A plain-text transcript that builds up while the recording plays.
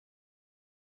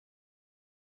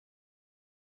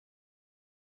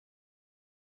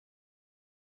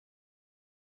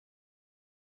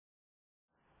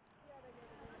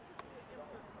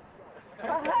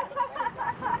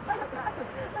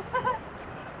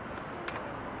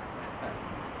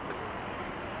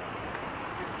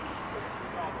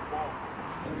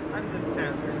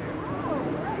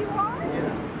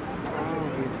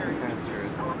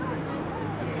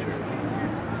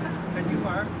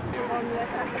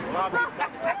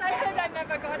I said I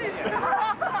never got it.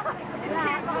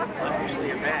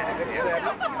 Usually a bad.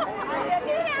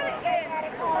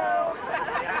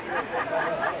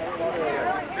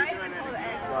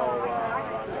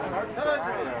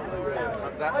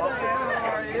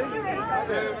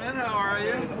 How are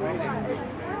you?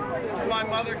 Is my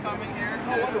mother coming here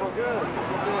too? Good.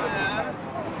 Yeah.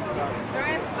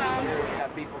 We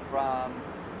have people from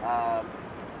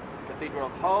Cathedral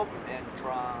of Hope and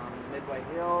from Midway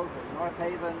Hills and North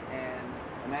Haven and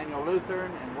Emmanuel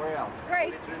Lutheran and where else?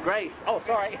 Grace. Grace. Oh,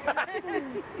 sorry. Forgot you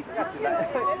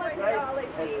that.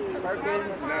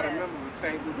 Perkins. Not a member of the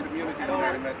St. Luke community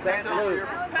here in that St. Luke.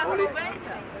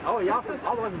 Pennsylvania. Oh, y'all from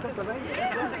all the way from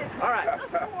Pennsylvania? All right.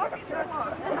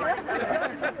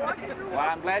 Well,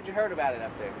 I'm glad you heard about it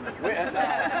up there.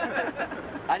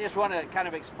 I just want to kind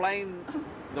of explain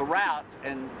the route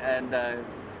and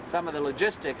some of the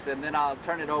logistics, and then I'll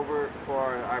turn it over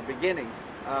for our beginning.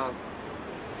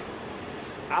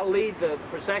 I'll lead the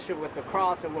procession with the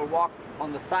cross, and we'll walk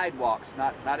on the sidewalks,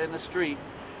 not in the street,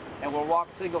 and we'll walk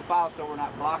single file so we're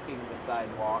not blocking the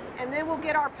sidewalk. And then we'll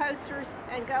get our posters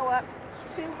and go up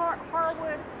to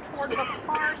Harwood, toward the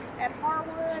park at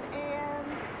Harwood and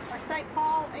or St.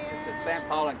 Paul and... It's at St.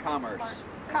 Paul and Commerce.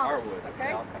 Harwood. Okay.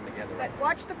 They all come together. But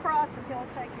watch the cross and he'll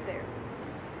take you there.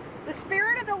 The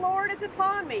Spirit of the Lord is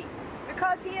upon me,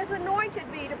 because he has anointed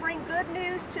me to bring good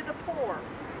news to the poor.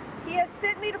 He has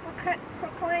sent me to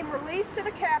proclaim release to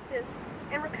the captives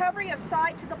and recovery of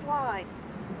sight to the blind,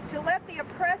 to let the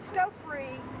oppressed go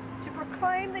free, to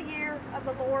proclaim the year of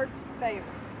the Lord's favor.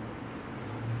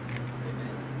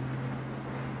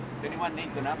 If anyone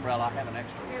needs an umbrella, I have an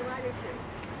extra one. Here, right here.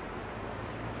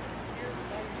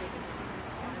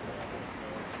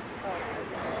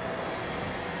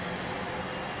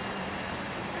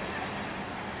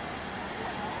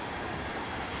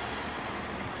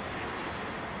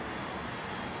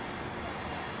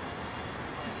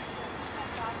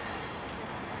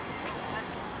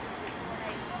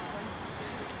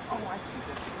 Oh, I see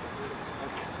this.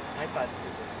 I thought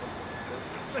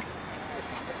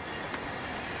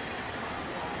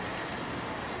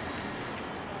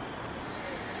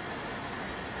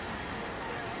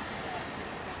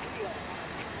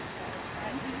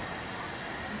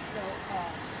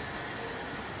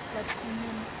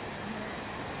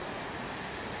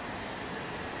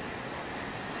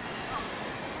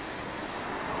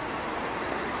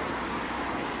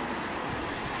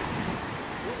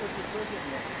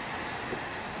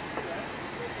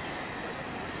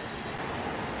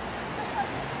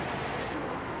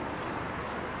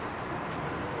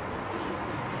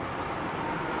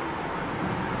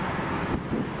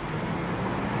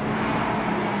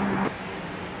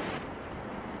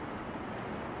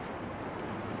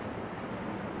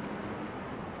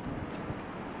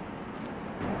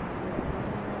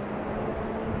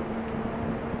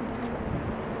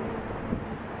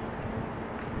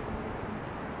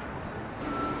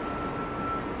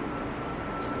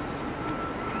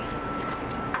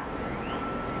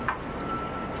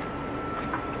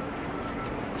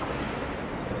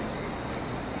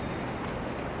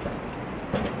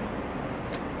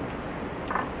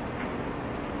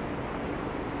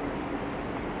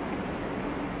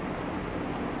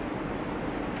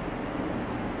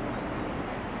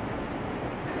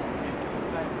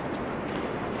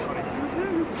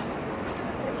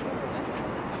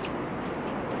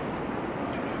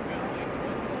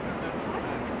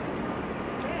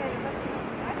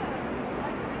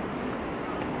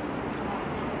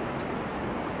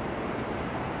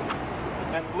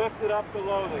and lifted up the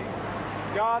lowly.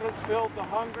 God has filled the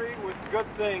hungry with good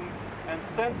things and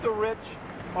sent the rich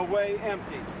away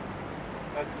empty.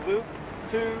 That's Luke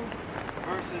 2,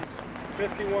 verses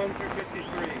 51 through 53.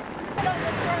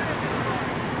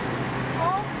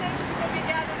 All nations will be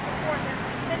gathered before him.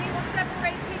 Then he will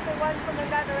separate people one from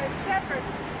another as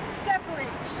shepherds separate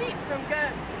sheep from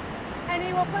goats. And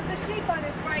he will put the sheep on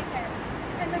his right hand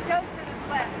and the goats in his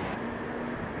left.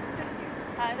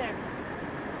 Hi there.